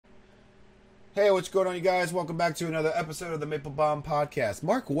Hey, what's going on, you guys? Welcome back to another episode of the Maple Bomb Podcast.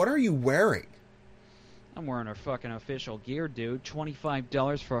 Mark, what are you wearing? I'm wearing our fucking official gear, dude.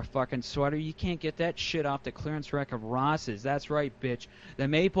 $25 for a fucking sweater. You can't get that shit off the clearance rack of Ross's. That's right, bitch. The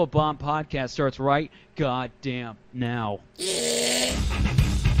Maple Bomb Podcast starts right goddamn now.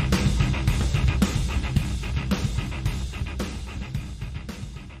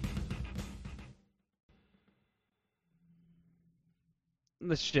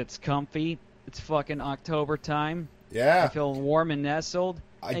 This shit's comfy. It's fucking October time. Yeah, I feel warm and nestled.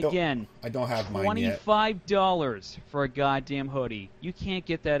 I don't have mine yet. $25 for a goddamn hoodie. You can't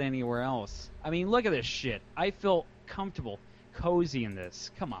get that anywhere else. I mean, look at this shit. I feel comfortable, cozy in this.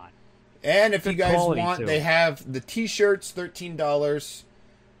 Come on. And if Good you guys quality, want, too. they have the t-shirts, $13.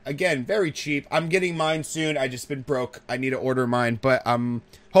 Again, very cheap. I'm getting mine soon. I just been broke. I need to order mine, but I'm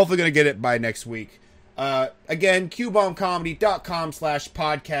hopefully going to get it by next week. Again,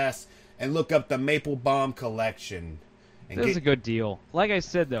 qbombcomedy.com/podcast and look up the Maple Bomb Collection. And This is a good deal. Like I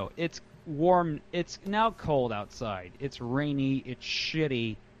said, though, it's warm. It's now cold outside. It's rainy. It's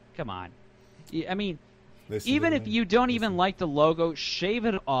shitty. Come on. I mean, even if you don't even like the logo, shave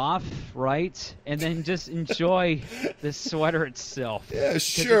it off, right? And then just enjoy the sweater itself. Yeah, 'Cause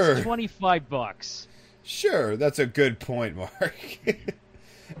sure. It's $25. Sure, that's a good point, Mark.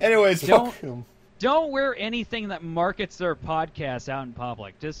 Anyways, Don't- welcome. Don't wear anything that markets their podcast out in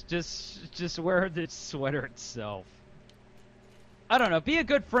public. Just wear the sweater itself. I don't know. Be a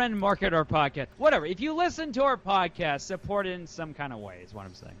good friend and market our podcast. Whatever. If you listen to our podcast, support it in some kind of way is what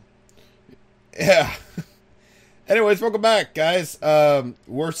I'm saying. Yeah. Anyways, welcome back, guys.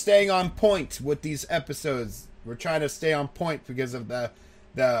 We're staying on point with these episodes. We're trying to stay on point because of the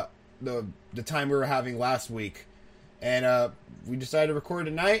time we were having last week, and we decided to record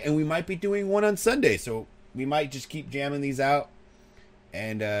tonight, and we might be doing one on Sunday, so we might just keep jamming these out.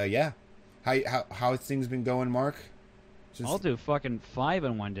 And yeah, how's things been going, Mark? I'll do fucking 5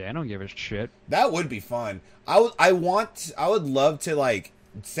 in one day. I don't give a shit. That would be fun. I would love to like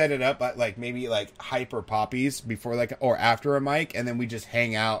set it up at like maybe like Hyper Poppies before like or after a mic, and then we just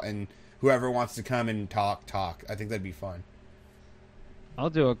hang out and whoever wants to come and talk. I think that'd be fun. I'll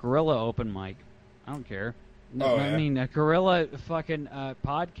do a gorilla open mic. I don't care. Oh, I yeah? mean, a gorilla fucking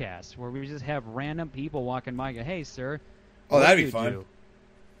podcast where we just have random people walking by and go, hey, sir. Oh, what that'd do be you fun. do?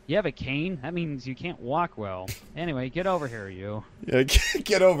 You have a cane? That means you can't walk well. Anyway, get over here, you. Yeah,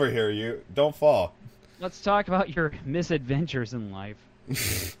 get over here, you. Don't fall. Let's talk about your misadventures in life.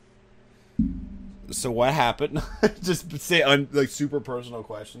 So what happened? Just say like super personal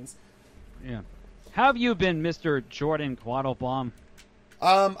questions. Yeah. How have you been, Mr. Jordan Quattlebaum?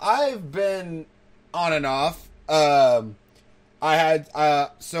 I've been on and off. I had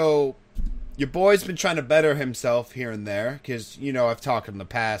so your boy's been trying to better himself here and there because I've talked in the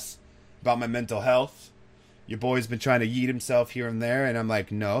past about my mental health. Your boy's been trying to yeet himself here and there, and I'm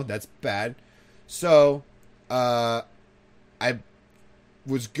like, no, that's bad. So, I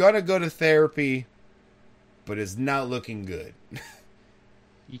was gonna go to therapy, but it's not looking good.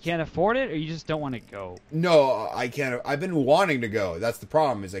 You can't afford it, or you just don't want to go? No, I can't. I've been wanting to go. That's the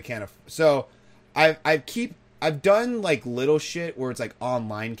problem. Is I can't. So, I've done like little shit where it's like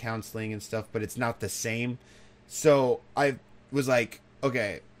online counseling and stuff, but it's not the same. So I was like,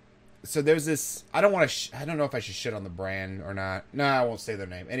 okay. So there's this. I don't want to. I don't know if I should shit on the brand or not. No, I won't say their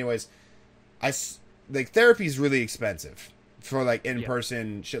name. Anyways, like therapy is really expensive for like in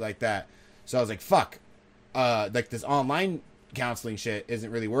person shit like that. So I was like, fuck. Like this online counseling shit isn't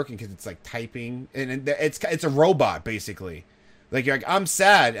really working because it's like typing and it's a robot basically. Like you're like, I'm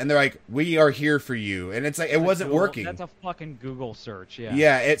sad, and they're like, we are here for you, and it's like it wasn't Google, working. That's a fucking Google search, yeah.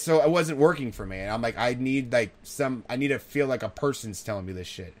 Yeah, so it wasn't working for me, and I'm like, I need to feel like a person's telling me this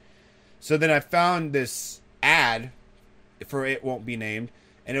shit. So then I found this ad for It Won't Be Named,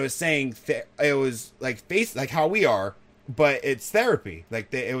 and it was saying it was like like how we are, but it's therapy.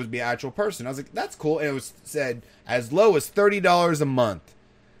 Like it would be an actual person. I was like, that's cool, and it was said as low as $30 a month,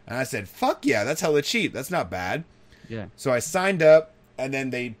 and I said, fuck yeah, that's hella cheap. That's not bad. Yeah. So I signed up, and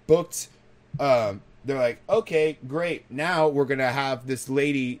then they booked. They're like, okay, great. Now we're gonna have this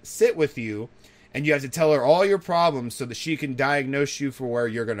lady sit with you, and you have to tell her all your problems so that she can diagnose you for where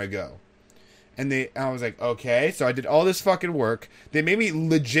you're gonna go. And I was like, okay. So I did all this fucking work. They made me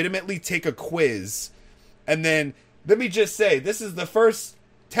legitimately take a quiz, and then let me just say, this is the first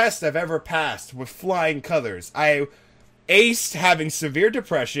test I've ever passed with flying colors. I aced having severe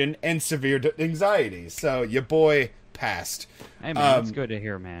depression and severe anxiety. So your boy passed. Hey man, that's good to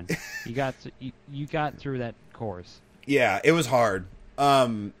hear, man. You got through that course. Yeah, it was hard.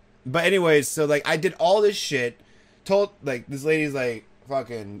 But anyways, so like I did all this shit. Told like this lady's like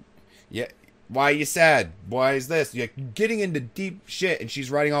fucking yeah. why are you sad? Why is this? You're like, getting into deep shit, and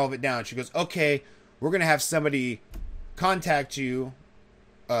she's writing all of it down. She goes, okay, we're going to have somebody contact you.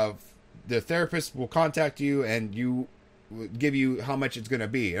 The therapist will contact you, and you give you how much it's going to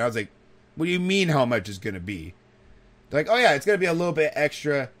be. And I was like, what do you mean how much it's going to be? They're like, oh yeah, it's going to be a little bit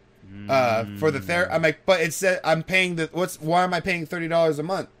extra for the therapy. I'm like, but it said I'm paying why am I paying $30 a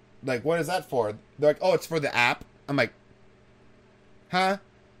month? Like, what is that for? They're like, oh, it's for the app. I'm like, huh?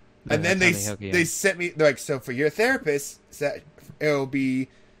 And then they sent me, they're like, so for your therapist, it'll be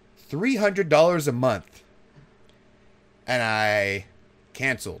 $300 a month. And I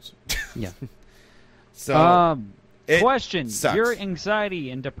canceled. Yeah. So, question, sucks. Your anxiety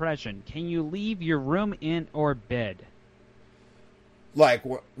and depression, can you leave your room or bed? Like,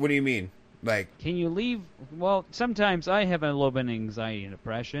 what do you mean? Like, can you leave? Well, sometimes I have a little bit of anxiety and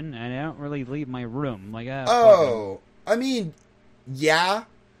depression, and I don't really leave my room. Like, I mean, yeah.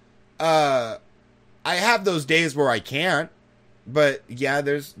 I have those days where I can't, but yeah,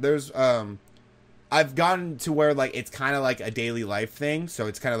 there's I've gotten to where like it's kind of like a daily life thing, so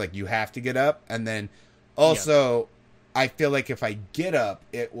it's kind of like you have to get up, and then also I feel like if I get up,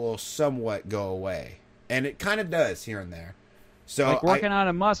 it will somewhat go away, and it kind of does here and there. So like working on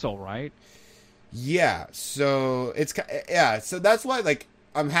a muscle, right? Yeah, so so that's why like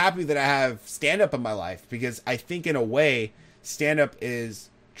I'm happy that I have stand up in my life, because I think in a way stand up is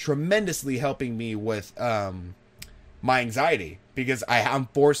tremendously helping me with my anxiety, because I'm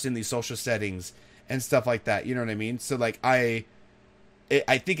forced in these social settings and stuff like that, you know what I mean? So like I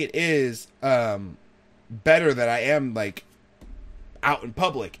think it is better that I am like out in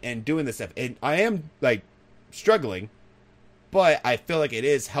public and doing this stuff, and I am like struggling, but I feel like it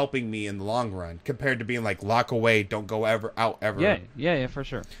is helping me in the long run compared to being like lock away, don't go out ever. Yeah, for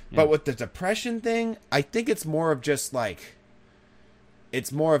sure. Yeah. But with the depression thing, I think it's more of just like,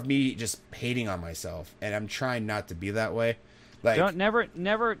 it's more of me just hating on myself, and I'm trying not to be that way. Like, don't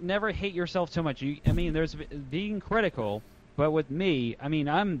never hate yourself too much. I mean, there's being critical, but with me, I mean,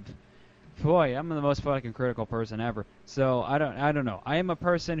 I'm the most fucking critical person ever. So I don't know. I am a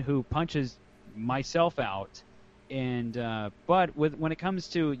person who punches myself out, and but when it comes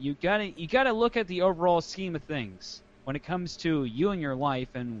to you gotta look at the overall scheme of things. When it comes to you and your life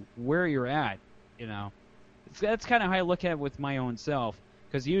and where you're at, you know. That's kind of how I look at it with my own self.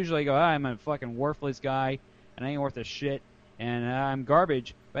 Because usually I go, I'm a fucking worthless guy, and I ain't worth a shit, and I'm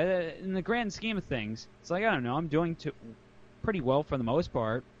garbage. But in the grand scheme of things, it's like, I don't know, I'm doing pretty well for the most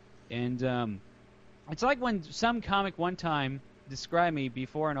part. And it's like when some comic one time described me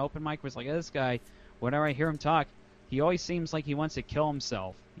before an open mic, was like, this guy, whenever I hear him talk, he always seems like he wants to kill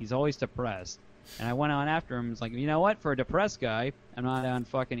himself. He's always depressed. And I went on after him. It's like, you know what? For a depressed guy, I'm not on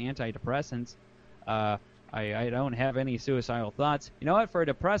fucking antidepressants. I don't have any suicidal thoughts. You know what? For a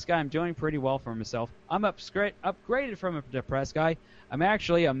depressed guy, I'm doing pretty well for myself. I'm upgraded from a depressed guy. I'm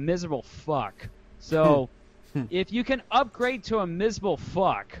actually a miserable fuck. So, if you can upgrade to a miserable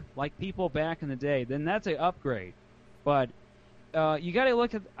fuck, like people back in the day, then that's an upgrade. But you got to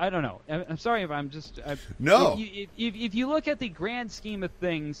look at, I don't know. I'm sorry if I'm just... no. If you look at the grand scheme of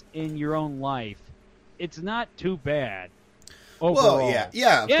things in your own life, it's not too bad. Overall. Well,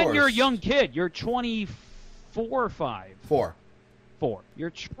 yeah, of course. And you're a young kid. You're 24 or 5? 4.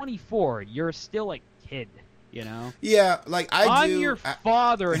 You're 24. You're still a kid, you know? Yeah, like I'm your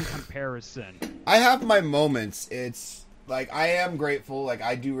father in comparison. I have my moments. It's like I am grateful. Like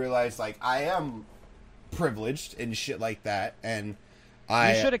I do realize like I am privileged and shit like that, and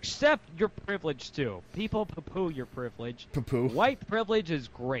you should accept your privilege too. People poo-poo your privilege. Poo-poo. White privilege is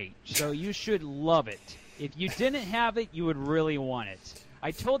great, so you should love it. If you didn't have it, you would really want it.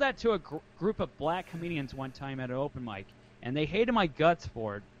 I told that to a group of black comedians one time at an open mic, and they hated my guts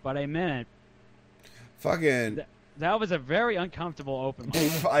for it, but I meant it. Fucking... That was a very uncomfortable open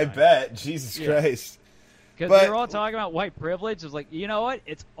mic. I bet. Jesus Christ. Because they were all talking about white privilege. It was like, you know what?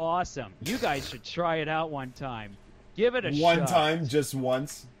 It's awesome. You guys should try it out one time. Give it a shot. One time? Just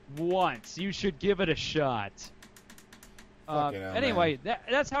once? Once. You should give it a shot. Anyway, man.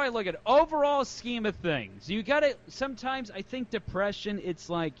 That's how I look at it. Overall scheme of things. You gotta, sometimes I think depression, it's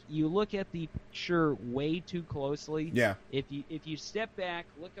like you look at the picture way too closely. Yeah. If you step back,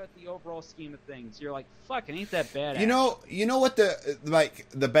 look at the overall scheme of things, you're like, fuck, it ain't that bad. You know what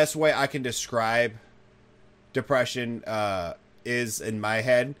the best way I can describe depression is in my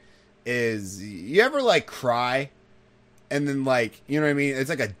head is, you ever like cry and then like, you know what I mean? It's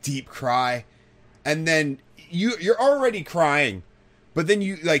like a deep cry, and then you're already crying, but then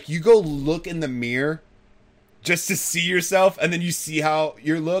you go look in the mirror just to see yourself, and then you see how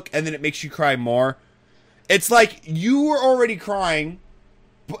you look, and then it makes you cry more. It's like you were already crying,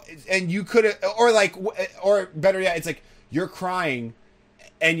 and you could have, or like, or better yet, it's like you're crying,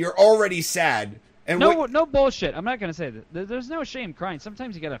 and you're already sad. And no bullshit. I'm not gonna say that. There's no shame crying.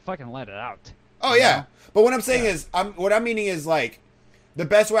 Sometimes you gotta fucking let it out. Oh yeah, know? But what I'm saying is, what I'm meaning is like, the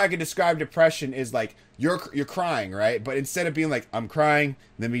best way I could describe depression is like you're crying, right? But instead of being like I'm crying,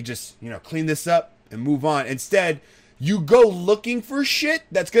 let me just clean this up and move on. Instead, you go looking for shit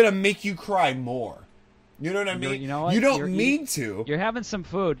that's gonna make you cry more. You know what I mean? You know what? You don't mean to. You're having some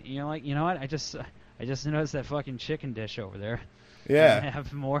food. You're like, you know what? I just noticed that fucking chicken dish over there. Yeah.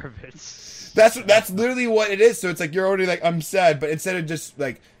 Have more of it. That's literally what it is. So it's like you're already like I'm sad, but instead of just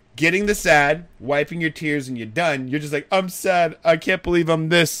like getting the sad, wiping your tears, and you're done, you're just like I'm sad. I can't believe I'm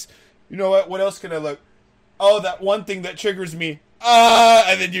this. You know what? What else can I look? Oh, that one thing that triggers me.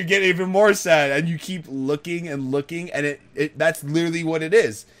 And then you get even more sad, and you keep looking and looking, and that's literally what it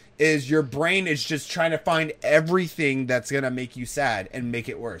is. Is your brain is just trying to find everything that's gonna make you sad and make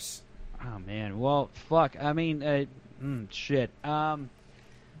it worse. Oh man, well, fuck. I mean, shit.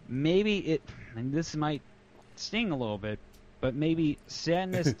 Maybe it. And this might sting a little bit, but maybe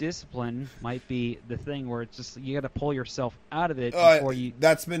sadness discipline might be the thing where it's just you got to pull yourself out of it before you.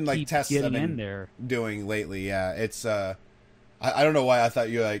 That's been like tests I've been in there doing lately. Yeah, it's I don't know why I thought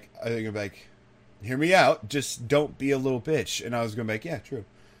you like. I think you're like, hear me out. Just don't be a little bitch. And I was going to be like, yeah, true.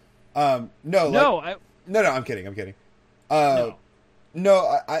 No, I'm kidding.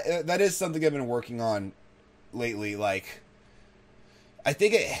 No, I that is something I've been working on lately. Like, I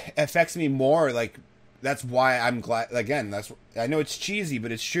think it affects me more. Like, that's why I'm glad. Again, I know it's cheesy,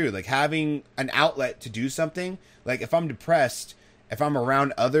 but it's true. Like, having an outlet to do something. Like, if I'm depressed, if I'm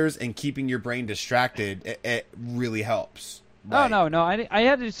around others and keeping your brain distracted, it really helps. Like, no. I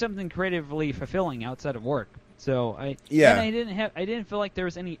had to do something creatively fulfilling outside of work. So I didn't feel like there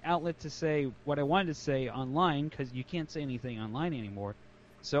was any outlet to say what I wanted to say online because you can't say anything online anymore.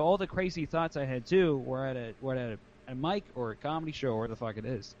 So all the crazy thoughts I had too were at a mic or a comedy show or whatever the fuck it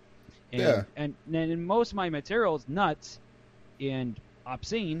is. And most of my material is nuts and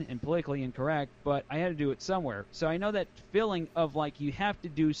obscene and politically incorrect, but I had to do it somewhere. So I know that feeling of like you have to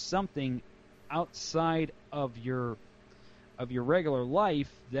do something outside of your regular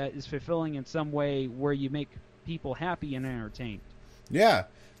life that is fulfilling in some way where you make people happy and entertained. Yeah.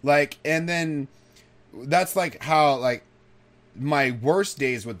 Like, and then that's like how like my worst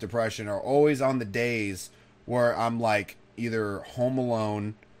days with depression are always on the days where I'm like either home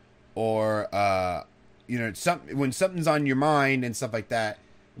alone or when something's on your mind and stuff like that.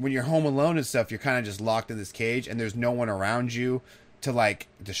 When you're home alone and stuff, you're kind of just locked in this cage and there's no one around you to like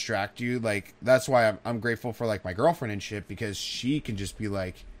distract you. Like, that's why I'm grateful for like my girlfriend and shit, because she can just be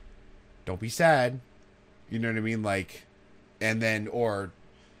like, don't be sad, you know what I mean? Like, and then, or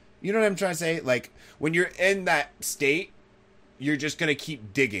you know what I'm trying to say? Like, when you're in that state, you're just gonna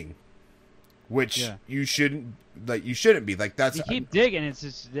keep digging, which you shouldn't be. Like, that's you keep digging, it's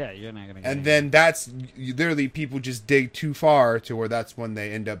just you're not gonna get and then that's literally people just dig too far to where that's when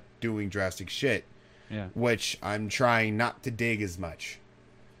they end up doing drastic shit. Yeah. Which I'm trying not to dig as much.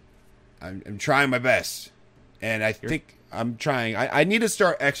 I'm trying my best. And I think I'm trying. I need to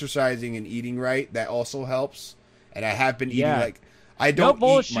start exercising and eating right. That also helps. And I have been eating like... I don't no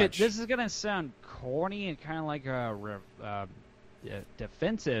bullshit. eat much. This is going to sound corny and kind of like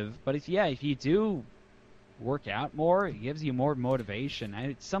defensive. But if you do work out more, it gives you more motivation.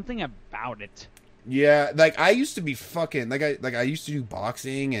 It's something about it. Yeah. Like, I used to be fucking... Like I used to do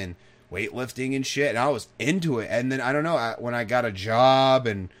boxing and weightlifting and shit, and I was into it. And then I don't know, when I got a job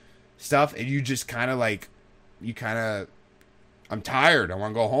and stuff, and you just kind of like, I'm tired. I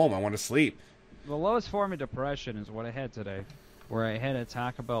want to go home. I want to sleep. The lowest form of depression is what I had today, where I had a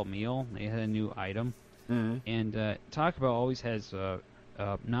Taco Bell meal. They had a new item, and Taco Bell always has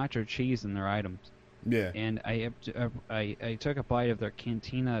nacho cheese in their items. Yeah. And I took a bite of their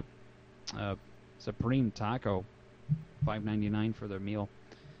Cantina Supreme Taco, $5.99 for their meal.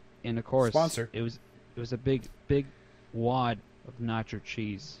 And of course, sponsor. It was a big wad of nacho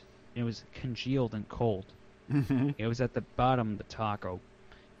cheese. It was congealed and cold. It was at the bottom of the taco,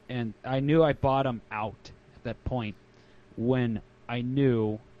 and I knew I bottomed out at that point when I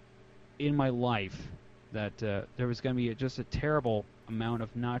knew in my life that there was going to be just a terrible amount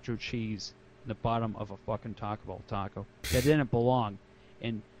of nacho cheese in the bottom of a fucking Taco Bell taco that didn't belong,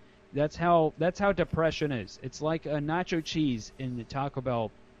 and that's how depression is. It's like a nacho cheese in the Taco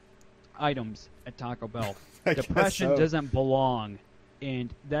Bell items at Taco Bell. Depression doesn't belong,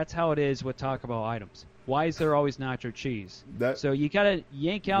 and that's how it is with Taco Bell items. Why is there always nacho cheese? So you gotta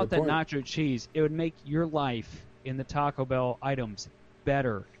yank out that nacho cheese. It would make your life in the Taco Bell items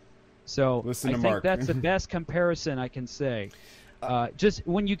better. So I think that's the best comparison I can say. Just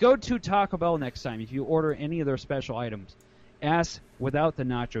when you go to Taco Bell next time, if you order any of their special items, ask without the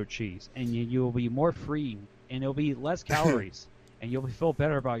nacho cheese, and you will be more free, and it'll be less calories, and you'll feel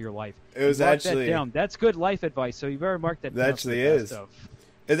better about your life. It was mark actually that down. That's good life advice. So you better mark that. That actually is.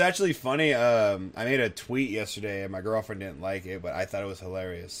 It's actually funny. I made a tweet yesterday, and my girlfriend didn't like it, but I thought it was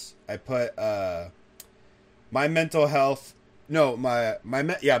hilarious. I put my mental health. No, my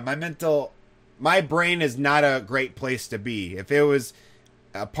mental. My brain is not a great place to be. If it was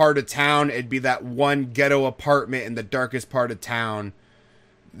a part of town, it'd be that one ghetto apartment in the darkest part of town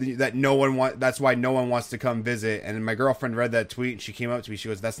that no one wants. That's why no one wants to come visit. And my girlfriend read that tweet, and she came up to me. She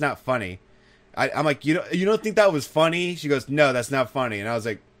goes, "That's not funny." I'm like, you don't think that was funny? She goes, "No, that's not funny." And I was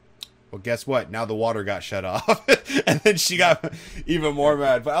like, well, guess what? Now the water got shut off. And then she got even more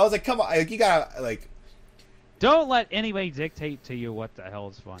mad. But I was like, come on, like, you gotta, like... Don't let anybody dictate to you what the hell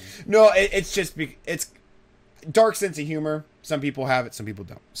is funny. No, it's just... It's dark sense of humor. Some people have it, some people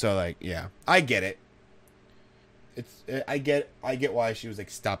don't. So, like, yeah. I get it. I get why she was like,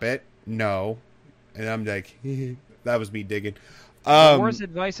 stop it. No. And I'm like, that was me digging. The worst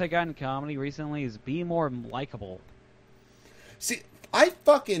advice I got in comedy recently is be more likable. See, I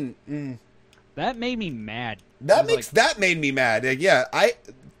fucking... That made me mad. That made me mad. Like, yeah,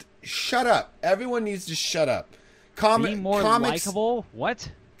 shut up. Everyone needs to shut up. Be more likable? What?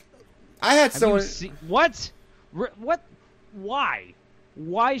 I had someone... What? What? Why?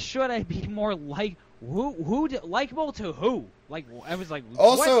 Why should I be more like... Who likable to who? Like, I was like,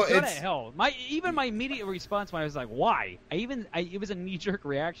 also, what the hell? My immediate response when I was like, why? It was a knee-jerk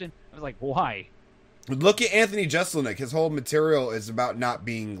reaction. I was like, why? Look at Anthony Jeselnik. His whole material is about not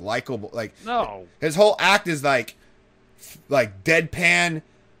being likable. Like, no, his whole act is like deadpan,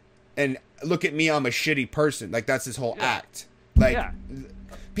 and look at me, I'm a shitty person. Like, that's his whole act. Like,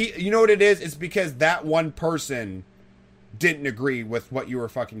 you know what it is? It's because that one person didn't agree with what you were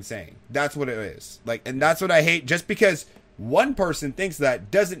fucking saying. That's what it is. Like, and that's what I hate. Just because one person thinks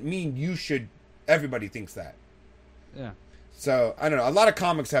that doesn't mean everybody thinks that. Yeah. So, I don't know. A lot of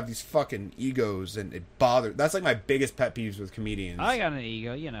comics have these fucking egos, and it bothers... That's like my biggest pet peeves with comedians. I got an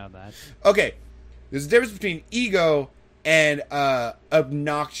ego, you know that. Okay. There's a difference between ego and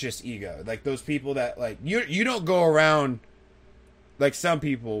obnoxious ego. Like, those people that, like... You don't go around, like some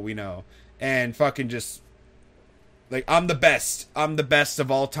people we know, and fucking just... Like, I'm the best. I'm the best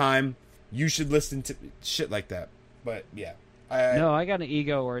of all time. You should listen to shit like that. But, yeah. No, I got an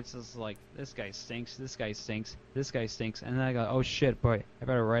ego where it's just like, this guy stinks, this guy stinks, this guy stinks. And then I go, oh shit, boy, I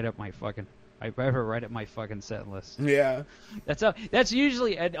better write up my fucking set list. Yeah. That's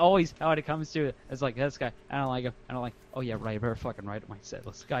usually and always how it comes to it. It's like, this guy, I don't like him. I don't like, oh yeah, right, I better fucking write up my set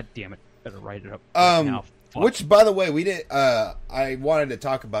list. God damn it. Better write it up right now. Which, by the way, we did, I wanted to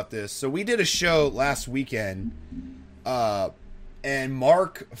talk about this. So we did a show last weekend, and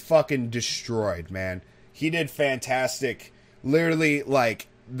Mark fucking destroyed, man. He did fantastic. Literally, like,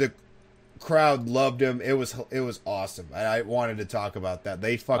 the crowd loved him. It was awesome. And I wanted to talk about that.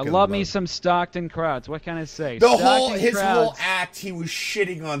 They fucking I love me some Stockton crowds. What can I say? His whole act, he was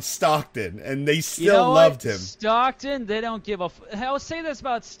shitting on Stockton, and they still loved him. Stockton, they don't give a I'll say this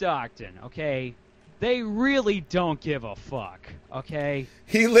about Stockton, okay? They really don't give a fuck, okay?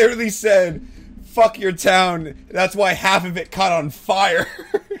 He literally said, fuck your town. That's why half of it caught on fire.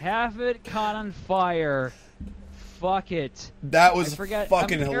 Half of it caught on fire. Fuck it. That was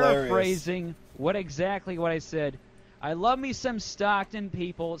fucking hilarious. I'm paraphrasing what I said. I love me some Stockton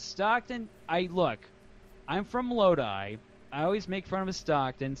people. Stockton, I'm from Lodi. I always make fun of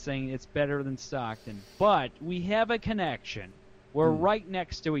Stockton, saying it's better than Stockton. But we have a connection. We're right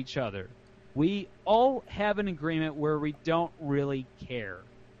next to each other. We all have an agreement where we don't really care.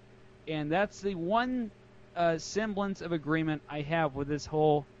 And that's the one semblance of agreement I have with this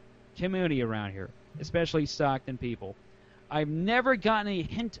whole community around here, especially Stockton people. I've never gotten a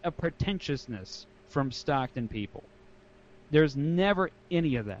hint of pretentiousness from Stockton people. There's never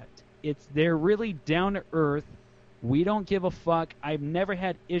any of that. They're really down to earth. We don't give a fuck. I've never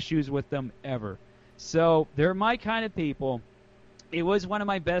had issues with them ever. So they're my kind of people. It was one of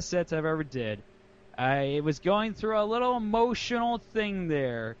my best sets I've ever did. I was going through a little emotional thing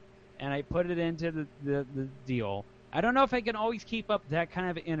there, and I put it into the deal. I don't know if I can always keep up that kind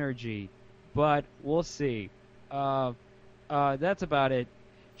of energy, but we'll see. That's about it.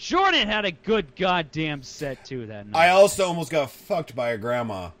 Jordan had a good goddamn set, too, that night. I also almost got fucked by a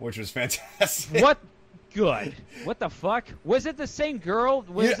grandma, which was fantastic. What? Good. What the fuck? Was it the same girl?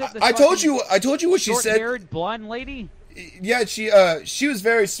 I told you what she said. Short-haired blonde lady? Yeah, she was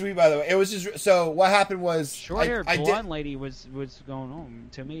very sweet, by the way. It was just so what happened was short-haired blonde lady was going on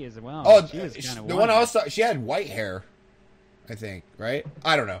to me as well. Oh, she was the one I was. She had white hair. I think, right?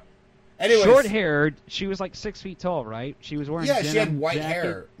 I don't know. Anyways, short haired. She was like 6 feet tall, right? She was wearing she had white jacket.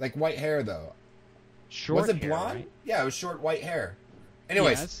 hair, like white hair though. Short. Was it hair, blonde? Right? Yeah, it was short white hair.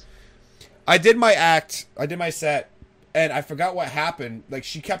 Anyways, yes. I did my act. I did my set, and I forgot what happened. Like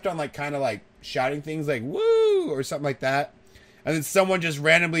she kept on like kind of like shouting things like "woo" or something like that, and then someone just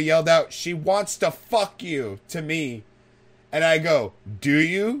randomly yelled out, "She wants to fuck you" to me. And I go, "Do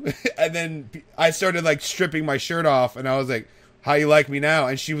you?" And then I started like stripping my shirt off, and I was like, "How you like me now?"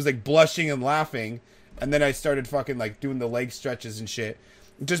 And she was like blushing and laughing. And then I started fucking like doing the leg stretches and shit,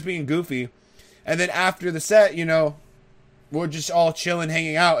 just being goofy. And then after the set, you know, we're just all chilling,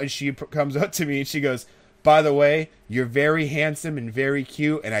 hanging out, and she comes up to me and she goes, "By the way, you're very handsome and very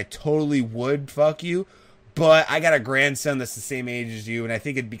cute, and I totally would fuck you, but I got a grandson that's the same age as you, and I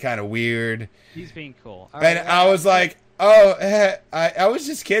think it'd be kind of weird." He's being cool. All and right, I was like, "Oh, I was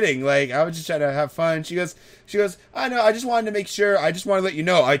just kidding. Like, I was just trying to have fun." She goes, "I know. I just wanted to make sure. I just want to let you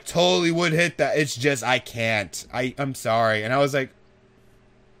know. I totally would hit that. It's just I can't. I'm sorry." And I was like,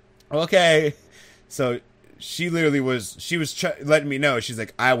 "Okay." So she literally was. She was letting me know. She's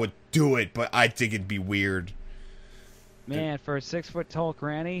like, "I would do it, but I think it'd be weird." Man, for a 6 foot tall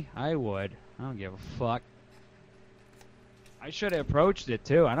granny, I would. I don't give a fuck. I should have approached it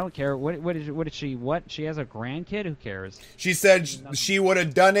too. I don't care. What did she? What? She has a grandkid. Who cares? She said she would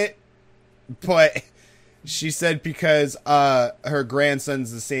have done it, but she said because her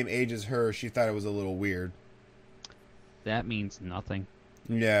grandson's the same age as her, she thought it was a little weird. That means nothing.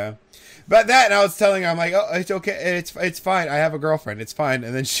 Yeah, but that, and I was telling her, I'm like, "Oh, it's okay. It's fine. I have a girlfriend. It's fine."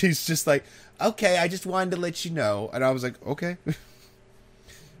 And then she's just like, "Okay, I just wanted to let you know." And I was like, "Okay."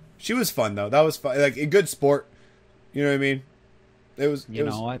 She was fun though. That was fun. Like a good sport. You know what I mean? It was. You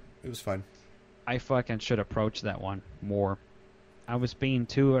know what? It was fun. I fucking should approach that one more. I was being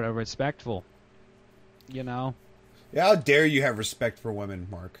too respectful. You know? Yeah, how dare you have respect for women,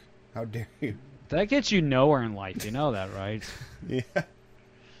 Mark? How dare you? That gets you nowhere in life. You know that, right? Yeah.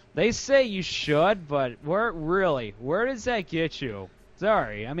 They say you should, but where does that get you?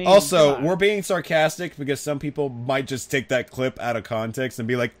 Sorry, I mean. Also, we're being sarcastic because some people might just take that clip out of context and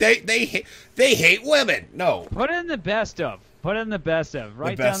be like, they hate women. No. Put in the best of. Write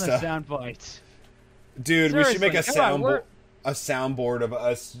down the sound bites. Dude, Seriously, we should make a soundboard of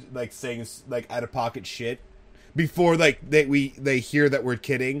us like saying like out of pocket shit before like they hear that we're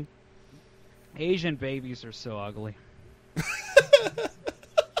kidding. Asian babies are so ugly.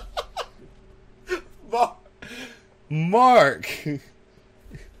 Mark,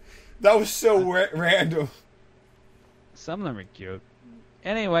 that was so random. Some of them are cute.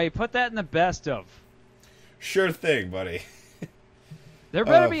 Anyway, put that in the best of. Sure thing, buddy. There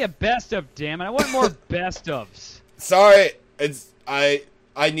better be a best of, damn it. I want more best ofs. Sorry, I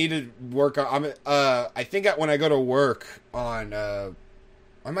need to work on. I think when I go to work on, I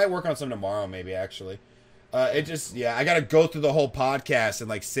might work on some tomorrow, maybe actually. I gotta go through the whole podcast and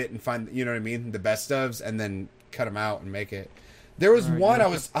like sit and find, you know what I mean, the best ofs, and then cut them out and make it. There was one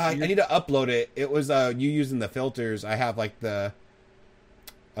I need to upload it. It was you using the filters. I have like a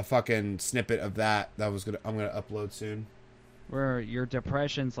fucking snippet of that I'm gonna upload soon. Where your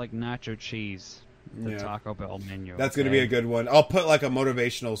depression's like nacho cheese. The Taco Bell menu. That's going to be a good one. I'll put like a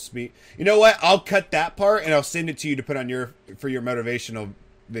motivational speech. You know what? I'll cut that part and I'll send it to you to put on your motivational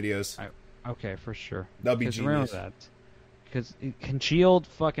videos. Okay, for sure. That'll be genius. Remember that. Because congealed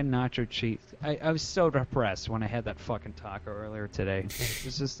fucking nacho cheese. I was so depressed when I had that fucking taco earlier today. It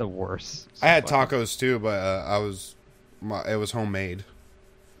was just the worst. I had tacos too, but it was homemade.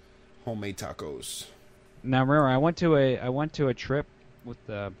 Homemade tacos. Now remember, I went to a trip with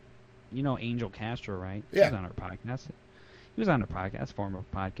Angel Castro, right? Yeah. He was on our podcast. He was on our podcast, former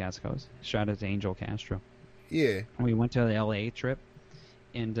podcast host. Shout out to Angel Castro. Yeah. We went to the LA trip,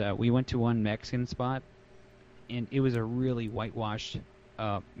 and we went to one Mexican spot, and it was a really whitewashed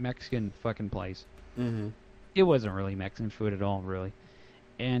Mexican fucking place. Mm-hmm. It wasn't really Mexican food at all, really.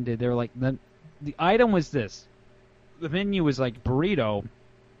 And they were like, the item was this. The menu was like burrito,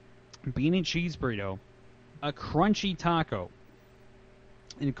 bean and cheese burrito, a crunchy taco,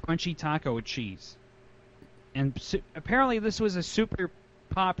 and a crunchy taco with cheese. And apparently this was a super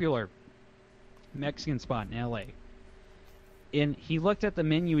popular Mexican spot in LA. And he looked at the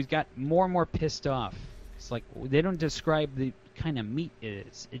menu, he got more and more pissed off. It's like, they don't describe the kind of meat it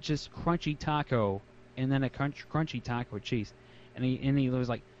is. It's just crunchy taco, and then a crunchy taco with cheese. And he was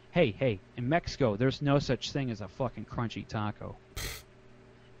like, hey, in Mexico, there's no such thing as a fucking crunchy taco.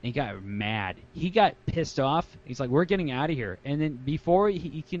 And he got mad. He got pissed off. He's like, we're getting out of here. And then before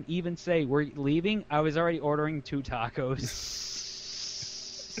he can even say we're leaving, I was already ordering 2 tacos.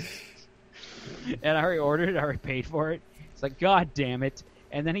 And I already ordered it. I already paid for it. It's like, God damn it.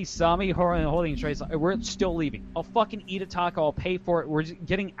 And then he saw me holding a tray. He's like, we're still leaving. I'll fucking eat a taco. I'll pay for it. We're just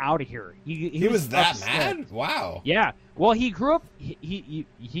getting out of here. He was that upset. mad? Wow. Yeah. Well, he grew up.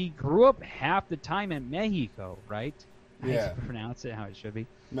 He grew up half the time in Mexico, right? I have to pronounce it how it should be.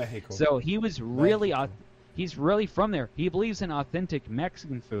 Mexico. So he was really. He's really from there. He believes in authentic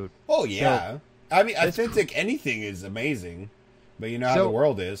Mexican food. Oh yeah. So, I mean, authentic anything is amazing, but you know how the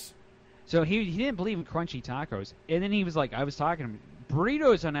world is. So he didn't believe in crunchy tacos, and then he was like, I was talking to him.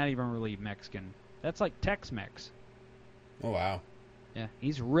 Burritos are not even really Mexican. That's like Tex-Mex. Oh wow. Yeah,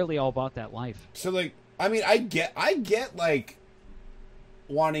 he's really all about that life. So like, I mean, I get like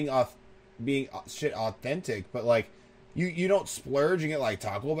wanting being shit authentic, but like, you don't splurge and get like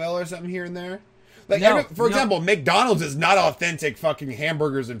Taco Bell or something here and there. Like, for example, McDonald's is not authentic fucking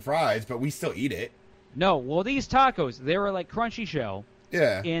hamburgers and fries, but we still eat it. No, well, these tacos, they were like crunchy shell.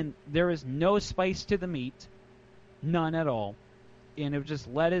 Yeah. And there is no spice to the meat, none at all. And it was just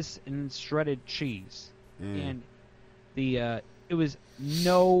lettuce and shredded cheese. And it was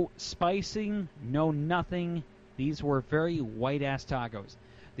no spicing, no nothing. These were very white-ass tacos.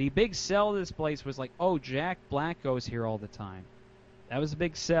 The big sell of this place was like, oh, Jack Black goes here all the time. That was a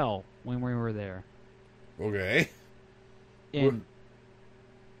big sell when we were there. Okay. And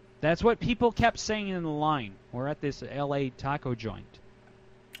that's what people kept saying in the line. We're at this L.A. taco joint.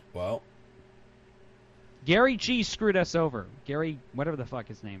 Well, Gary G screwed us over. Gary, whatever the fuck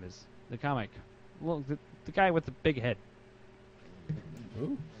his name is. The comic. Well, the guy with the big head.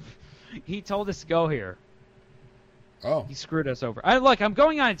 Ooh. He told us to go here. Oh. He screwed us over. Look, I'm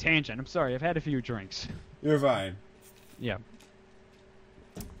going on a tangent. I'm sorry. I've had a few drinks. You're fine. Yeah.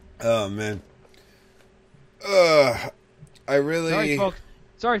 Oh, man. I really...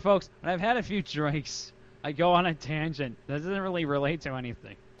 Sorry, folks. When I've had a few drinks, I go on a tangent. That doesn't really relate to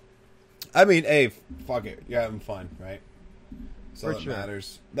anything. I mean, hey, fuck it. You're having fun, right? That's all that sure.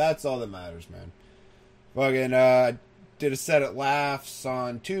 matters. That's all that matters, man. Fucking, did a set at Laughs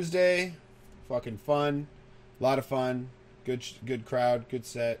on Tuesday. Fucking fun. A lot of fun. Good crowd. Good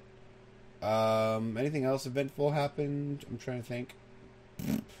set. Anything else eventful happened? I'm trying to think.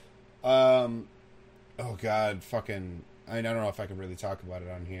 Oh, God. Fucking... I don't know if I can really talk about it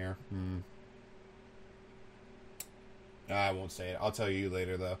on here. I won't say it. I'll tell you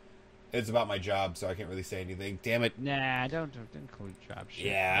later, though. It's about my job, so I can't really say anything. Damn it. Nah, don't include job shit.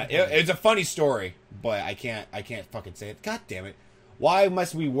 Yeah, it's a funny story, but I can't fucking say it. God damn it. Why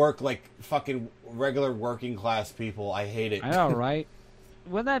must we work like fucking regular working class people? I hate it. I know, right?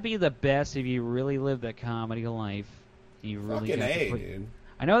 Wouldn't that be the best if you really lived that comedy life? You really fucking A, dude.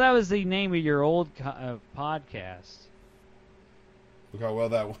 I know that was the name of your old podcast. Look how well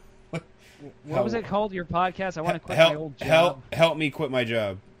that What was it called, your podcast? I want to quit my old job. Help me quit my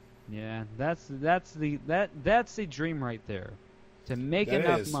job. Yeah, that's the dream right there. To make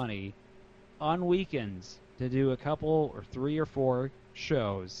enough money on weekends to do a couple or 3 or 4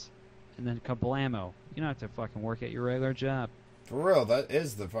 shows, and then kablamo. You don't have to fucking work at your regular job. For real, that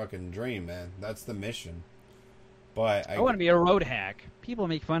is the fucking dream, man. That's the mission. But I want to be a road hack. People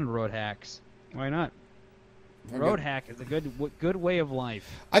make fun of road hacks. Why not? Road hack is a good way of life.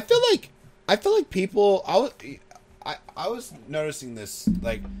 I feel like people. I was noticing this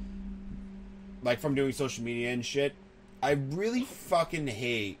like from doing social media and shit. I really fucking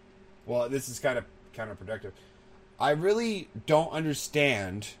hate. Well, this is kind of counterproductive. I really don't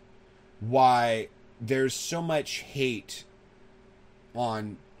understand why there's so much hate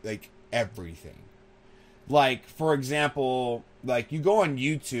on like everything. Like, for example, like you go on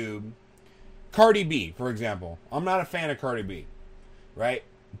YouTube, Cardi B, for example. I'm not a fan of Cardi B, right?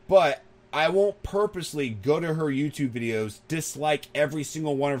 But I won't purposely go to her YouTube videos, dislike every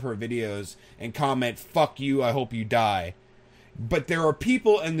single one of her videos, and comment, fuck you, I hope you die. But there are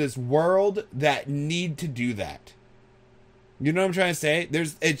people in this world that need to do that. You know what I'm trying to say?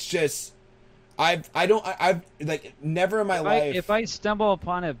 It's just, I've like, never in my life. If I stumble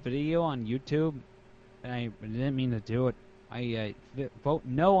upon a video on YouTube, and I didn't mean to do it, I vote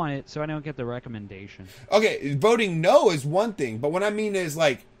no on it so I don't get the recommendation. Okay, voting no is one thing, but what I mean is,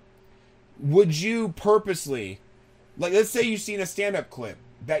 like, would you purposely, like, let's say you've seen a stand-up clip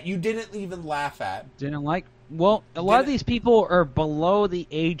that you didn't even laugh at. Didn't like? Well, a lot of these people are below the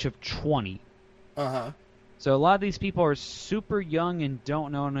age of 20. Uh-huh. So a lot of these people are super young and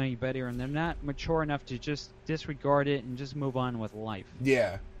don't know any better, and they're not mature enough to just disregard it and just move on with life.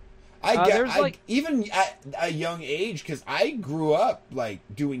 Yeah. Even at a young age, because I grew up, like,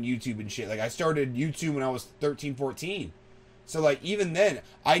 doing YouTube and shit. Like, I started YouTube when I was 13, 14. So, like, even then,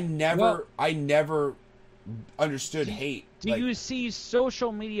 I never understood hate. Do you see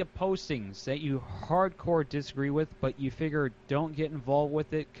social media postings that you hardcore disagree with, but you figure don't get involved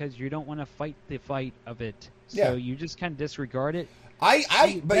with it because you don't want to fight the fight of it? So you just kind of disregard it. But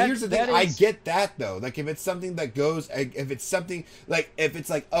here's the thing. I get that though. Like if it's something that goes, if it's something like, if it's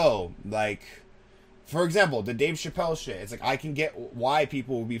like, oh, like, for example, the Dave Chappelle shit. It's like I can get why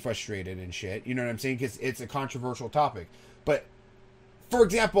people will be frustrated and shit. You know what I'm saying? Because it's a controversial topic. But for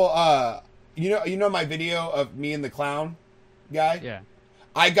example, you know my video of me and the clown guy. Yeah.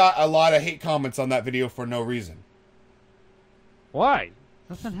 I got a lot of hate comments on that video for no reason. Why?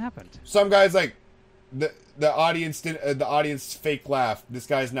 Nothing happened. Some guys like the audience did the audience fake laugh. This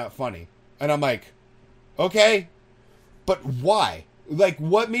guy's not funny, and I'm like, okay, but why? Like,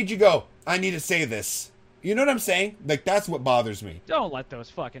 what made you go? I need to say this. You know what I'm saying? Like, that's what bothers me. Don't let those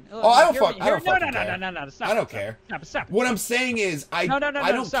fucking. Oh, I don't fucking care. No. Stop. I don't care. Stop. What I'm saying is, I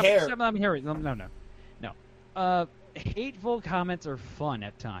don't stop care. Stop, let me hear it. No. Hateful comments are fun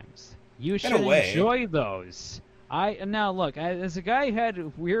at times. You should enjoy those. Now look, as a guy who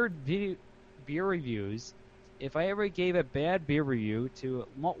had weird beer reviews, if I ever gave a bad beer review to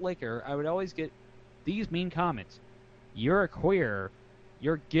malt liquor, I would always get these mean comments. You're a queer.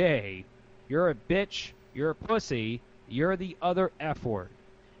 You're gay. You're a bitch. You're a pussy. You're the other F word.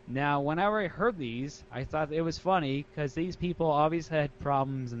 Now, whenever I heard these, I thought it was funny because these people obviously had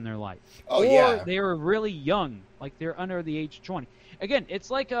problems in their life. Or they were really young, like they're under the age of 20. Again,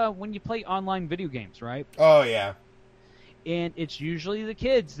 it's like when you play online video games, right? Oh, yeah. And it's usually the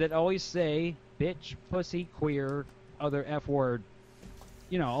kids that always say, bitch, pussy, queer, other F word,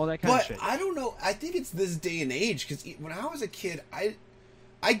 you know, all that kind of shit. But I don't know. I think it's this day and age because when I was a kid, I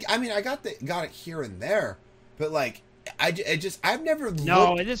mean, I got it here and there, but like, I've never.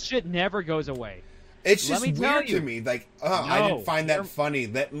 No, this shit never goes away. It's just weird to me. Like, I didn't find that funny.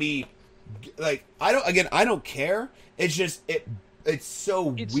 Let me, like, I don't care. It's just it's so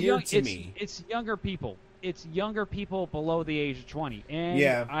weird to me. It's younger people. It's younger people below the age of 20.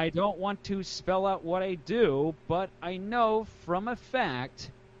 And I don't want to spell out what I do, but I know from a fact,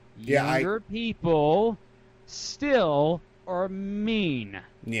 younger people still are mean.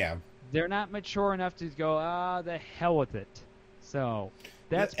 Yeah. They're not mature enough to go, the hell with it. So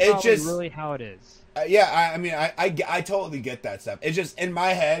that's probably really how it is. I mean, I totally get that stuff. It's just in my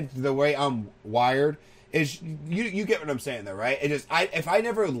head, the way I'm wired, is you get what I'm saying though, right? It just if I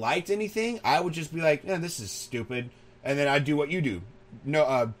never liked anything, I would just be like, this is stupid, and then I'd do what you do.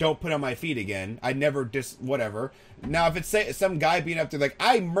 No, don't put on my feet again. I never whatever. Now if it's some guy being up there like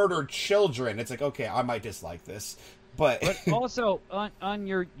I murdered children, it's like okay, I might dislike this, but also on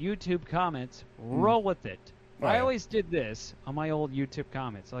your YouTube comments, roll with it. Right. I always did this on my old YouTube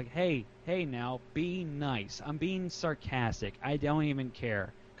comments, like hey now, be nice. I'm being sarcastic. I don't even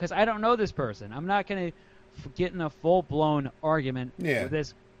care. Because I don't know this person. I'm not going to get in a full-blown argument with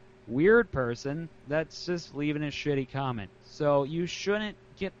this weird person that's just leaving a shitty comment. So you shouldn't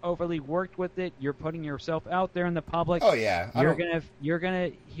get overly worked with it. You're putting yourself out there in the public. Oh, yeah. You're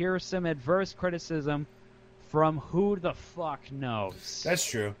gonna hear some adverse criticism from who the fuck knows. That's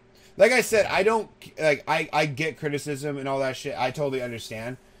true. Like I said, I don't... Like, I get criticism and all that shit. I totally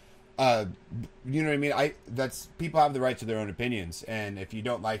understand. You know what I mean? That's people have the right to their own opinions, and if you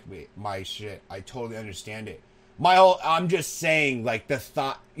don't like my shit, I totally understand it. I'm just saying, like the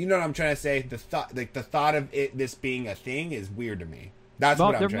thought. You know what I'm trying to say? The thought of this being a thing is weird to me. That's what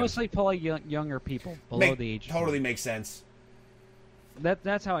I'm trying to say. They're mostly probably younger people below the age. Totally makes sense.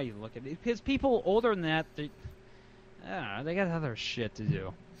 That's how I look at it. Because people older than that, they got other shit to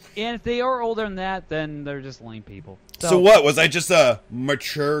do. And if they are older than that, then they're just lame people. So what? Was I just a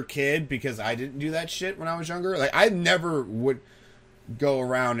mature kid because I didn't do that shit when I was younger? Like, I never would go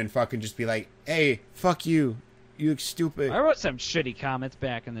around and fucking just be like, hey, fuck you. You stupid. I wrote some shitty comments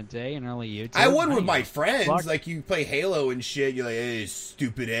back in the day in early YouTube. I would with my friends. Fuck. Like, you play Halo and shit. You're like, hey,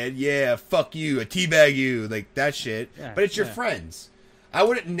 stupid Ed. Yeah, fuck you. I teabag you. Like, that shit. Yeah, but it's your friends. I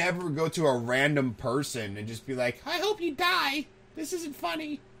wouldn't never go to a random person and just be like, I hope you die. This isn't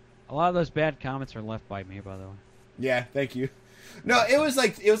funny. A lot of those bad comments are left by me, by the way. Yeah, thank you. No, it was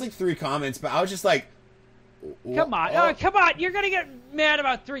like 3 comments, but I was just like, come on, come on! You're gonna get mad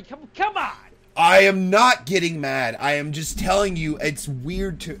about 3. Come on! I am not getting mad. I am just telling you it's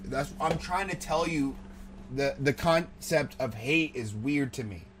weird I'm trying to tell you, the concept of hate is weird to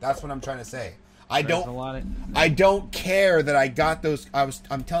me. That's what I'm trying to say. I don't care that I got those.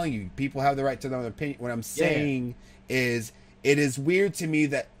 I'm telling you, people have the right to their own opinion. What I'm saying is, it is weird to me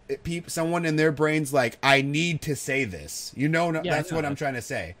that someone in their brain's like, I need to say this. That's what I'm trying to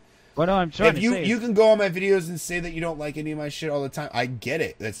say. Well, no, I'm trying if to you say you can go on my videos and say that you don't like any of my shit all the time. I get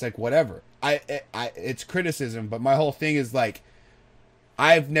it. It's like whatever. It's criticism, but my whole thing is like,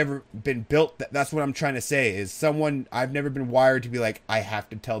 I've never been built. That's what I'm trying to say. Is someone I've never been wired to be like, I have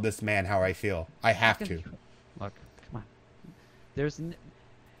to tell this man how I feel. I have to. Look, come on. There's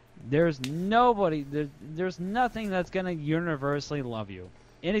nobody. There's nothing that's gonna universally love you.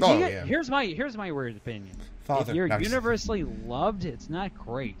 And if here's my weird opinion. Father, if you're universally loved, it's not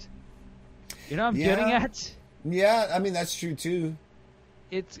great. You know what I'm getting at? Yeah, I mean that's true too.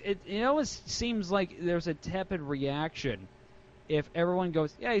 It always seems like there's a tepid reaction if everyone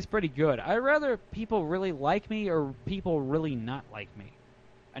goes, yeah, he's pretty good. I'd rather people really like me or people really not like me.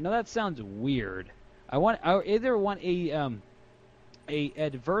 I know that sounds weird. I either want a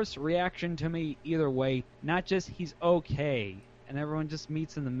adverse reaction to me either way, not just he's okay and everyone just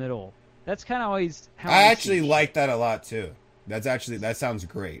meets in the middle. That's kind of always how I actually like that a lot too. That sounds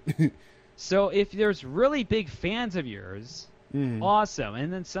great. So if there's really big fans of yours, awesome.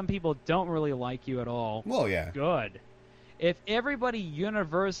 And then some people don't really like you at all. Well, yeah. Good. If everybody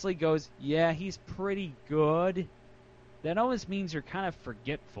universally goes, yeah, he's pretty good, that always means you're kind of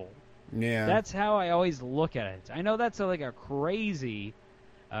forgetful. Yeah. That's how I always look at it. I know that's like a crazy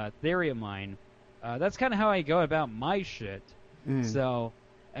theory of mine. That's kind of how I go about my shit. So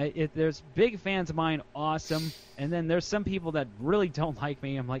if there's big fans of mine, awesome. And then there's some people that really don't like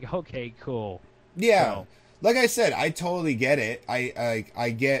me. I'm like, okay, cool. Yeah. So, like I said, I totally get it.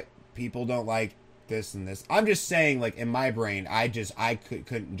 I get people don't like this and this. I'm just saying, like, in my brain, I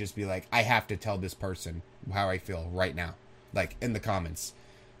couldn't just be like, I have to tell this person how I feel right now. Like, in the comments.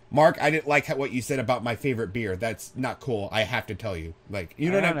 Mark, I didn't like what you said about my favorite beer. That's not cool. I have to tell you. Like, you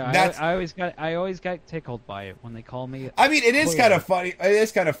know what I mean? I always got tickled by it when they call me. I mean, it is kind of funny. It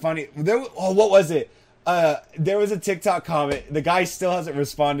is kind of funny. What was it? There was a TikTok comment. The guy still hasn't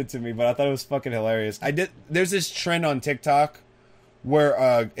responded to me, but I thought it was fucking hilarious. There's this trend on TikTok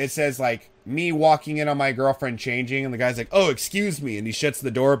where it says like me walking in on my girlfriend changing, and the guy's like, "Oh, excuse me," and he shuts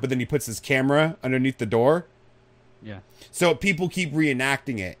the door, but then he puts his camera underneath the door. Yeah. So people keep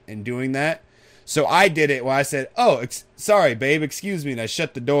reenacting it and doing that. So I did it where I said, "Oh, sorry, babe, excuse me," and I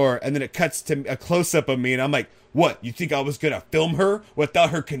shut the door, and then it cuts to a close up of me, and I'm like, "What? You think I was gonna film her without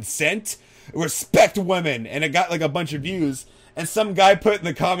her consent? Respect women," and it got like a bunch of views. And some guy put in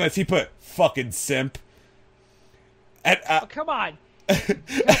the comments, he put "fucking simp." And come on.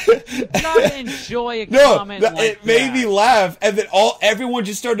 Not enjoy a comment like it made me laugh, and then everyone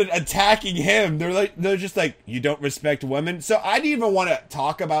just started attacking him. They're just like, you don't respect women. So I didn't even want to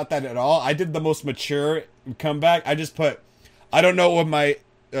talk about that at all. I did the most mature comeback. I just put, I don't know what my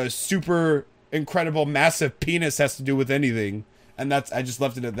super incredible massive penis has to do with anything, and I just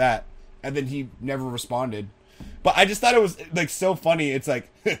left it at that. And then he never responded. But I just thought it was like so funny. It's like,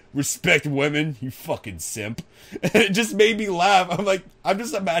 respect women, you fucking simp. And it just made me laugh. I'm like, I'm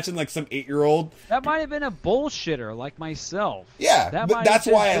just imagining like some 8-year-old. That might have been a bullshitter like myself. Yeah, but that's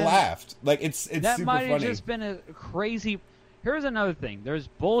why I laughed. Like it's that super might have funny. just been a crazy. Here's another thing. There's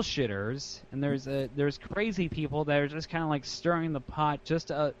bullshitters and there's crazy people that are just kind of like stirring the pot just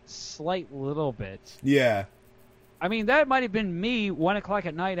a slight little bit. Yeah. I mean, that might have been me 1 o'clock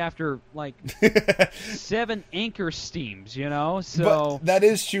at night after like 7 anchor steams, you know? So but that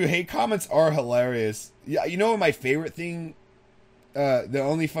is true. Hate comments are hilarious. Yeah, you know what my favorite thing, the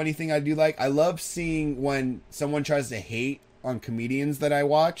only funny thing I do like? I love seeing when someone tries to hate on comedians that I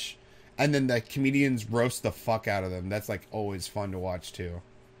watch, and then the comedians roast the fuck out of them. That's like always fun to watch too.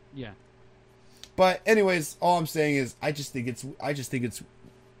 Yeah. But anyways, all I'm saying is I just think it's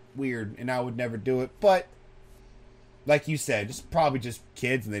weird, and I would never do it. But like you said, it's probably just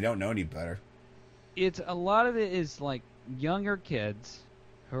kids and they don't know any better. A lot of it is like younger kids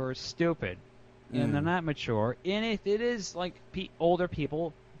who are stupid and they're not mature. And if it is like older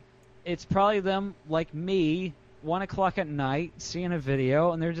people, it's probably them like me, 1 o'clock at night, seeing a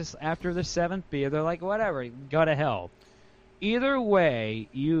video, and they're just after the 7th beer, they're like, whatever, go to hell. Either way,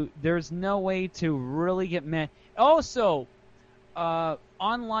 there's no way to really get mad. Also,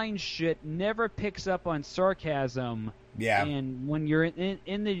 online shit never picks up on sarcasm. Yeah. And when you're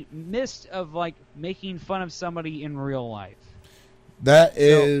in the midst of like making fun of somebody in real life. That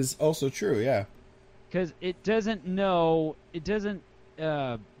is also true, yeah. Because it doesn't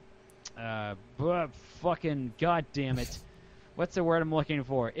fucking goddamn it. What's the word I'm looking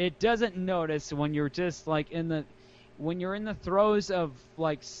for? It doesn't notice when you're just like when you're in the throes of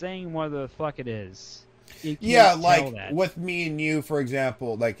like saying what the fuck it is. Yeah, like with me and you, for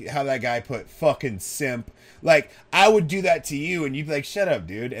example, like how that guy put fucking simp. Like I would do that to you, and you'd be like, "Shut up,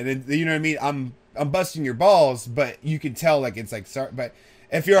 dude." And then you know what I mean? I'm busting your balls, but you can tell like it's like sorry, but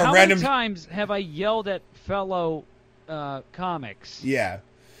if you're How a random... many times have I yelled at fellow comics? Yeah.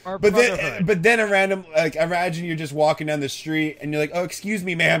 But then a random, like, imagine you're just walking down the street and you're like, oh, excuse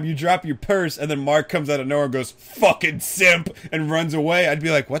me, ma'am, you drop your purse, and then Mark comes out of nowhere and goes, fucking simp, and runs away. I'd be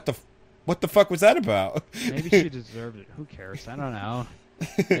like, what the fuck was that about? Maybe she deserved it. Who cares? I don't know.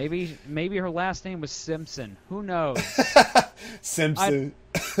 Maybe her last name was Simpson. Who knows? Simpson.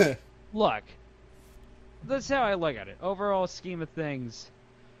 Look, that's how I look at it. Overall scheme of things.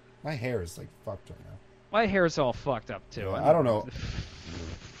 My hair is, like, fucked right now. My hair's all fucked up, too. Yeah, I don't know.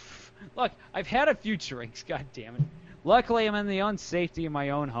 Look, I've had a few drinks, god damn it. Luckily, I'm in the unsafety of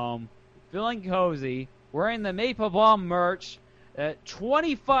my own home, feeling cozy, wearing the Maple Bomb merch,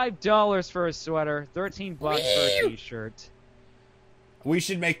 $25 for a sweater, $13 for a t-shirt. We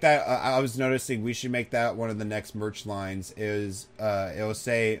should make that, I was noticing, we should make that one of the next merch lines is, it'll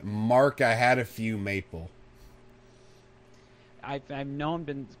say, Mark, I had a few maple. I've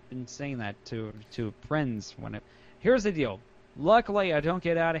been saying that to friends when it... Here's the deal. Luckily, I don't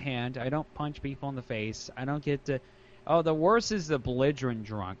get out of hand. I don't punch people in the face. I don't get to... Oh, the worst is the belligerent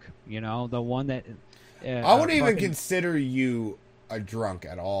drunk. You know, the one that... I wouldn't even consider you a drunk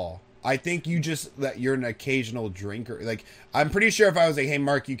at all. I think that you're an occasional drinker. Like, I'm pretty sure if I was like, hey,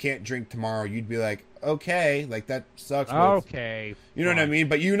 Mark, you can't drink tomorrow, you'd be like, okay, like, that sucks. Okay. You know what I mean?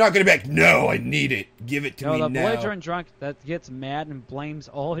 But you're not going to be like, no, I need it. Give it to me now. No, the belligerent drunk that gets mad and blames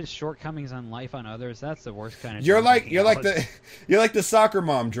all his shortcomings on life on others, that's the worst kind of You're drunk. you're like the soccer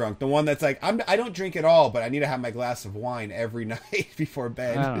mom drunk, the one that's like, I don't drink at all, but I need to have my glass of wine every night before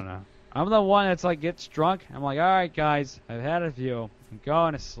bed. I don't know. I'm the one that's like, gets drunk. I'm like, all right, guys, I've had a few. I'm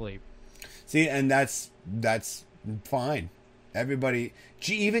going to sleep. See, and that's fine. Everybody,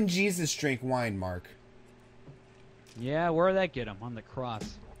 even Jesus drank wine, Mark. Yeah, where'd that get him? On the cross,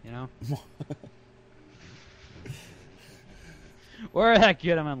 you know? Where'd that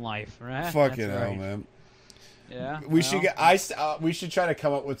get him in life, right? Fucking hell, man. Yeah. We should try to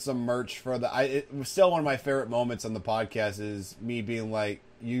come up with some merch for still one of my favorite moments on the podcast is me being like,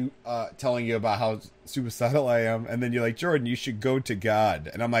 telling you about how suicidal I am, and then you're like, Jordan, you should go to God,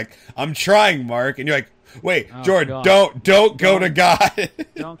 and I'm like, I'm trying, Mark, and you're like, wait, Jordan, don't go to God.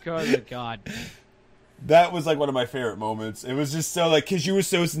 Don't go to God. That was like one of my favorite moments. It was just so like, because you were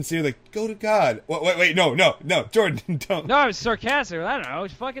so sincere, like, go to God. Wait, no, Jordan, don't. No, I was sarcastic. I don't know,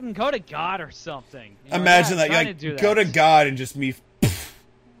 fucking go to God or something. Imagine that, you're like, go to God, and just me.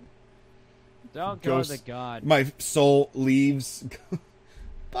 Don't go to God. My soul leaves.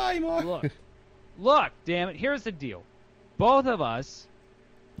 Bye, Mark. Look, damn it. Here's the deal. Both of us,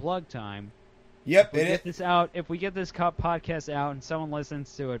 plug time. Yep, If we get this podcast out and someone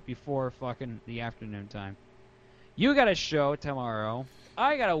listens to it before fucking the afternoon time, you got a show tomorrow.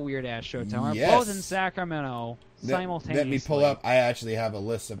 I got a weird ass show tomorrow. Yes. Both in Sacramento simultaneously. Let me pull up. I actually have a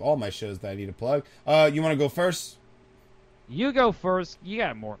list of all my shows that I need to plug. You want to go first? You go first. You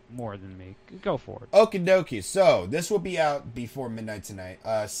got more than me. Go for it. Okie dokie. So, this will be out before midnight tonight.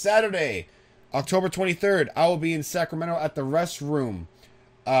 Saturday, October 23rd, I will be in Sacramento at the Rest Room,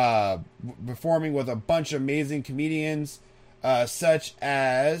 performing with a bunch of amazing comedians, such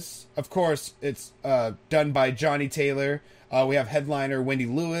as, of course, it's done by Johnny Taylor. We have headliner Wendy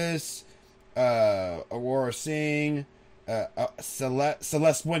Lewis, Aurora Singh,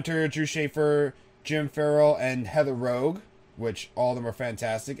 Celeste Winter, Drew Schaefer, Jim Farrell, and Heather Rogue, which all of them are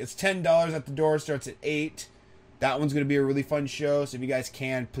fantastic. It's $10 at the door, starts at 8. That one's going to be a really fun show, so if you guys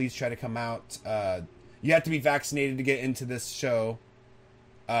can, please try to come out. You have to be vaccinated to get into this show,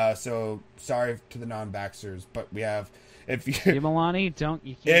 so sorry to the non-vaxxers, but we have...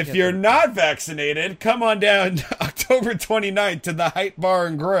 If you're not vaccinated, come on down October 29th to the Hype Bar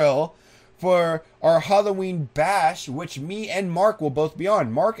and Grill for our Halloween bash, which me and Mark will both be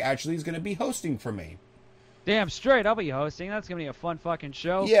on. Mark actually is going to be hosting for me. Damn straight, I'll be hosting. That's going to be a fun fucking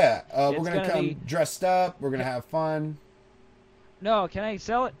show. Yeah, we're going to come dressed up. We're going to have fun. No, can I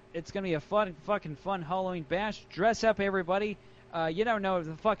sell it? It's going to be a fun Halloween bash. Dress up, everybody. You don't know what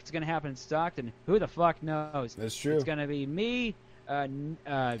the fuck is going to happen in Stockton. Who the fuck knows? That's true. It's going to be me,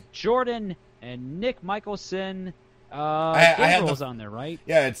 Jordan, and Nick Michelson. Gabriel's on there, right?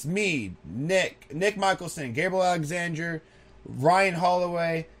 Yeah, it's me, Nick Michelson, Gabriel Alexander, Ryan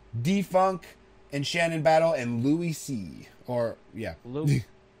Holloway, D-Funk, and Shannon Battle, and Louis C.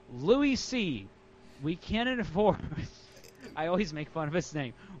 Louis C. We can't afford... I always make fun of his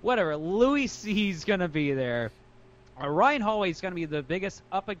name. Whatever, Louis C.'s going to be there. Ryan Holloway is going to be the biggest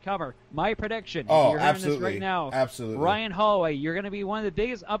up-and-comer. My prediction. Oh, you're absolutely. This right now. Absolutely. Ryan Holloway, you're going to be one of the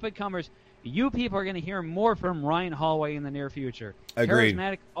biggest up-and-comers. You people are going to hear more from Ryan Holloway in the near future. Agreed.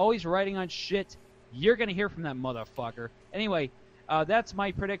 Charismatic, always writing on shit. You're going to hear from that motherfucker. Anyway, That's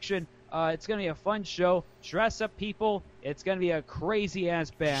my prediction. It's going to be a fun show. Dress up people. It's going to be a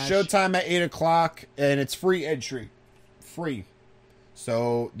crazy-ass bash. Showtime at 8 o'clock, and it's free entry. Free.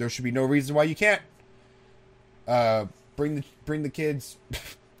 So there should be no reason why you can't. Bring the kids.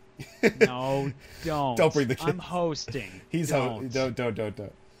 No, don't. Don't bring the kids. I'm hosting. Don't.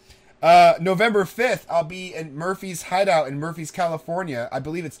 November 5th, I'll be in Murphy's Hideout in Murphy's, California. I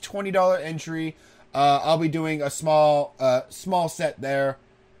believe it's $20 entry. I'll be doing a small set there,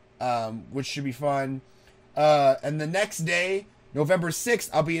 which should be fun. And the next day, November 6th,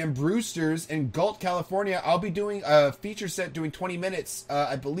 I'll be in Brewster's in Galt, California. I'll be doing a feature set doing 20 minutes.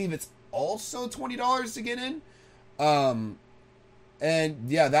 I believe it's also $20 to get in. And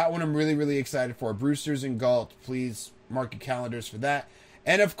yeah, that one I'm really, really excited for. Brewster's in Galt. Please mark your calendars for that.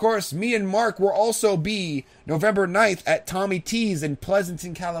 And of course, me and Mark will also be November 9th at Tommy T's in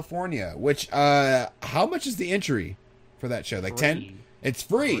Pleasanton, California. Which, how much is the entry for that show? Like 10? It's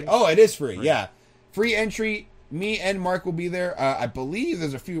free. Oh, it is free. Yeah. Free entry. Me and Mark will be there. I believe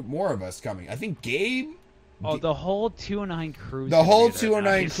there's a few more of us coming. I think Gabe. Oh, the whole 209 crew. The whole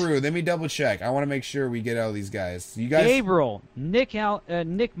 209 crew. Let me double check. I want to make sure we get all these guys. You guys. Gabriel, Nick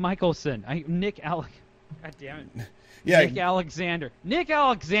Michelson, God damn it. Yeah. Nick Alexander. Nick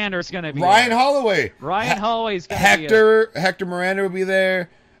Alexander's going to be Ryan there. Holloway. Ryan Holloway's going to be there. Hector Miranda will be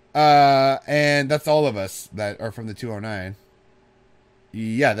there. And that's all of us that are from the 209.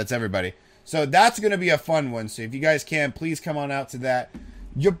 Yeah, that's everybody. So that's going to be a fun one. So if you guys can, please come on out to that.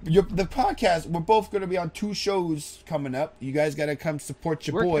 The podcast, we're both going to be on 2 shows coming up. You guys got to come support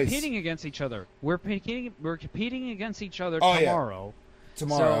your boys. We're competing against each other. We're competing against each other tomorrow. Yeah.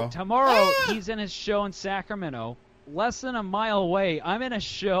 Tomorrow. So tomorrow, he's in his show in Sacramento. Less than a mile away, I'm in a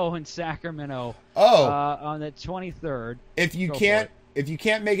show in Sacramento. On the 23rd. If you can't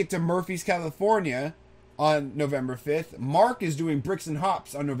make it to Murphy's, California on November 5th, Mark is doing Bricks and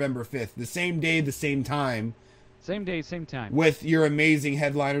Hops on November 5th. The same day, the same time. Same day, same time. With your amazing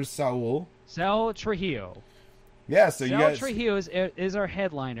headliner, Saul Trujillo. Yeah, so you guys... Saul Trujillo is our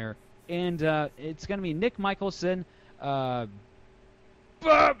headliner. And it's going to be Nick Michelson, Shannon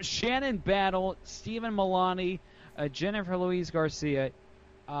Battle, Stephen Milani, Jennifer Louise Garcia.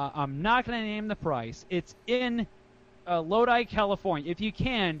 I'm not going to name the price. It's in Lodi, California. If you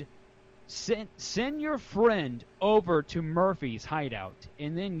can, send your friend over to Murphy's Hideout,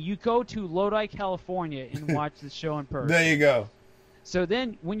 and then you go to Lodi, California, and watch the show in person. There you go. So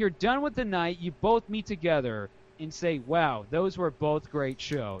then, when you're done with the night, you both meet together and say, wow, those were both great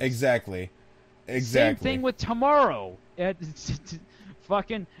shows. Exactly. Same thing with tomorrow. At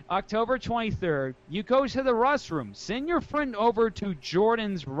fucking October 23rd, you go to the Rust Room. Send your friend over to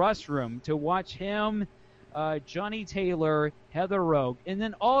Jordan's Rust Room to watch him, Johnny Taylor, Heather Rogue, and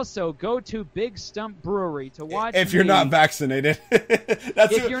then also go to Big Stump Brewery to watch. If you're not vaccinated,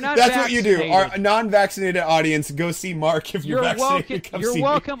 that's what you do. Our non-vaccinated audience, go see Mark. If you're vaccinated, you're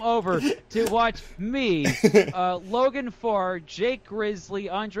welcome over to watch me, Logan Farr, Jake Grizzly,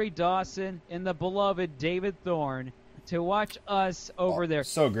 Andre Dawson, and the beloved David Thorne to watch us over there.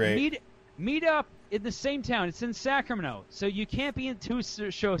 So great. Meet up in the same town. It's in Sacramento, so you can't be in 2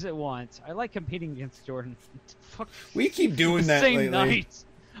 shows at once. I like competing against Jordan. We keep doing that lately. Same night.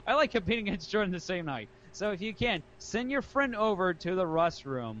 I like competing against Jordan the same night. So if you can, send your friend over to the Rust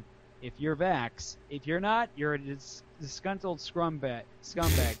Room if you're vax. If you're not, you're a disgruntled scumbag.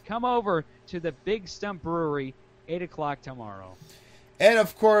 Come over to the Big Stump Brewery, 8 o'clock tomorrow. And,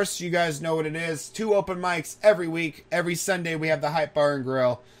 of course, you guys know what it is. 2 open mics every week. Every Sunday we have the Hype Bar and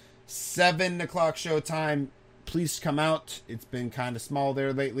Grill. 7 o'clock showtime. Please come out. It's been kind of small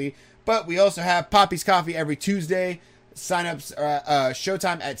there lately. But we also have Poppy's Coffee every Tuesday. Sign-ups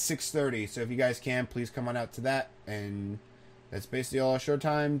showtime at 6:30. So if you guys can, please come on out to that. And that's basically all our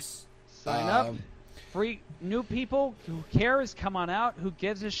showtimes. Sign up. Free new people. Who cares? Come on out. Who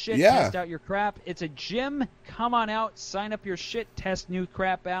gives a shit? Test out your crap. It's a gym. Come on out. Sign up your shit. Test new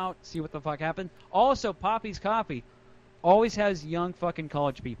crap out. See what the fuck happened. Also, Poppy's Coffee always has young fucking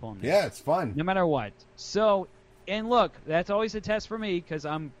college people in there. Yeah, it's fun. No matter what. So, and look, that's always a test for me because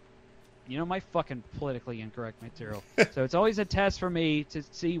I'm, my fucking politically incorrect material. So it's always a test for me to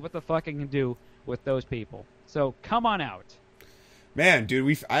see what the fuck I can do with those people. So come on out. Man,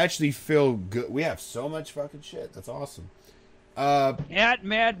 dude, I actually feel good. We have so much fucking shit. That's awesome. At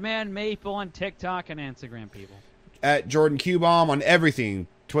Madman Maple on TikTok and Instagram, people. At Jordan Q-Bomb on everything.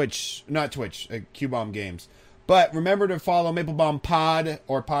 Not Twitch, Q-Bomb Games. But remember to follow Maple Bomb Pod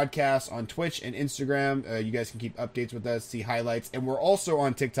or Podcast on Twitch and Instagram. You guys can keep updates with us, see highlights. And we're also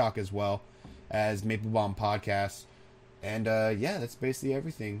on TikTok as well as Maple Bomb Podcast. And yeah, that's basically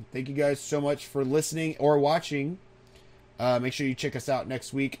everything. Thank you guys so much for listening or watching. Make sure you check us out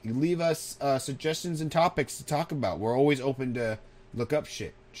next week. You leave us suggestions and topics to talk about. We're always open to look up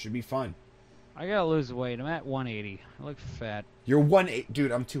shit. Should be fun. I gotta lose weight. I'm at 180. I look fat. You're 180,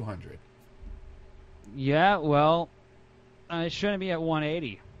 dude. I'm 200. Yeah, well, I shouldn't be at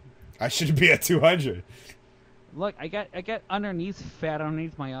 180. I should be at 200. Look, I got underneath fat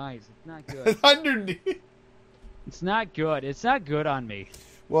underneath my eyes. It's not good. Underneath. It's not good. It's not good on me.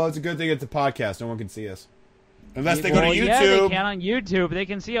 Well, it's a good thing it's a podcast. No one can see us. Unless they go to YouTube. Yeah, they can on YouTube. They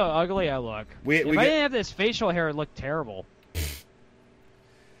can see how ugly I look. If I didn't have this facial hair, it looked terrible.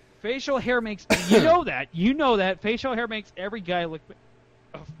 Facial hair makes... You know that. You know that. Facial hair makes every guy look...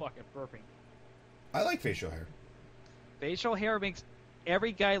 Oh, fucking perfect. I like facial hair. Facial hair makes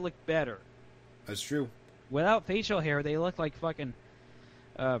every guy look better. That's true. Without facial hair, they look like fucking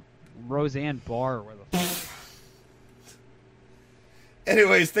Roseanne Barr. Or where the fuck.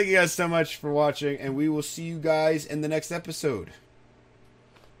 Anyways, thank you guys so much for watching, and we will see you guys in the next episode.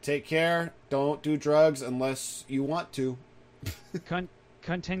 Take care. Don't do drugs unless you want to.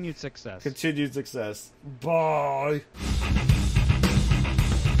 Continued success. Continued success. Bye.